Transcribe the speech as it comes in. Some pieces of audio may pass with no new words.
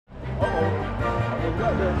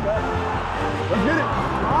Let's get it.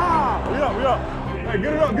 Ah, we up. Hey,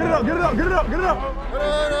 get it up.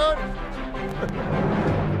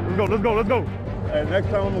 Let's go. Hey, next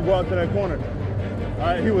time I'm gonna go out to that corner. All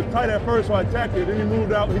right, he was tight at first, so I attacked it. Then he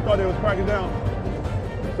moved out. He thought they was cracking down.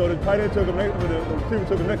 So the tight end took him. The receiver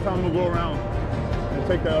took him. Next time I'm gonna go around and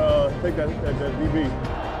take that DB.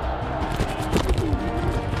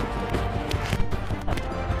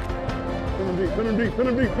 Pin him deep.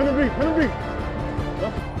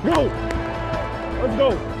 Go! Let's go!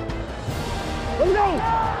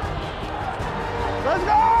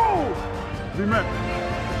 D-Mac.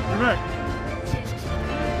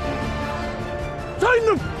 Tighten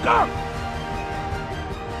the up!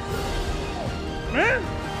 Man!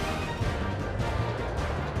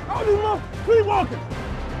 All these motherfuckers keep walking.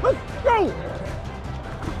 Let's go!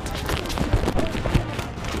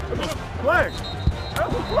 Flag!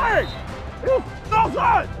 That's a flag! He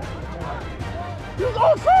was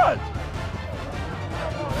offside!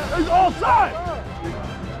 He's offside!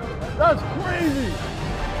 That's crazy!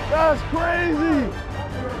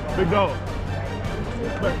 Big dog.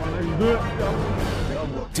 You good?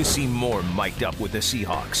 To see more Mic'd Up with the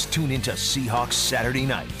Seahawks, tune into Seahawks Saturday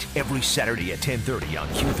Night, every Saturday at 10:30 on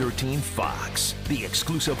Q13 Fox, the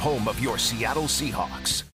exclusive home of your Seattle Seahawks.